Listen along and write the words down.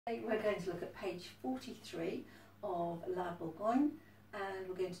We're going to look at page 43 of La Bourgogne, and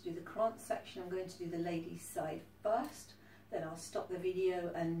we're going to do the Courante section. I'm going to do the ladies' side first, then I'll stop the video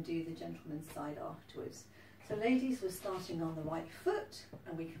and do the gentleman's side afterwards. So ladies, we're starting on the right foot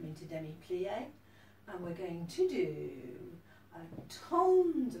and we come into demi-plie, and we're going to do a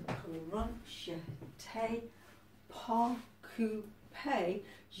Temps de Courante, Jete, pas, coupe,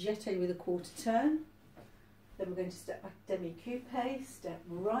 jete with a quarter turn. Then we're going to step back demi-coupe, step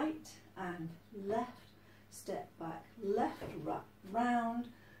right and left, step back left, wrap round,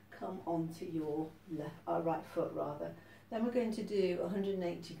 come onto your right foot rather. Then we're going to do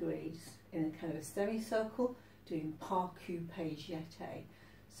 180 degrees in a kind of a semicircle, doing pas, coupe, jete.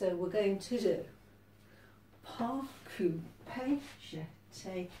 So we're going to do pas, coupe,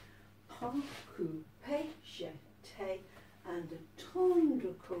 jete, pas, coupe, jete, and a Temps de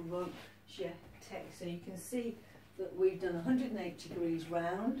Courante, jete. So you can see that we've done 180 degrees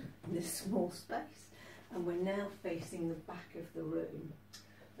round in this small space, and we're now facing the back of the room.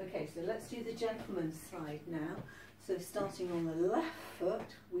 Okay, so let's do the gentleman's side now. So starting on the left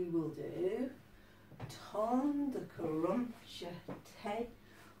foot, we will do Temps de Courante, jete,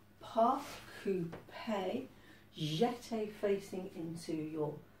 pas, coupe, jete, facing into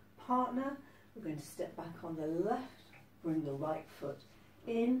your partner. We're going to step back on the left, bring the right foot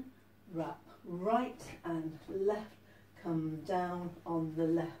in, wrap right and left, come down on the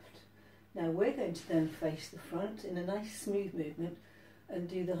left. Now we're going to then face the front in a nice smooth movement and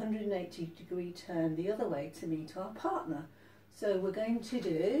do the 180 degree turn the other way to meet our partner. So we're going to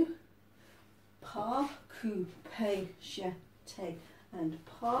do pas, coupe, jete, and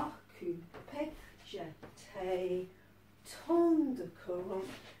pas, coupe, jete, Temps de Courante,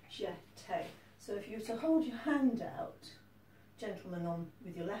 jete. So if you were to hold your hand out, gentleman on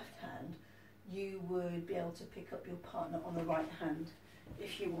with your left hand, you would be able to pick up your partner on the right hand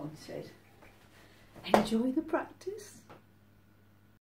if you wanted. Enjoy the practice.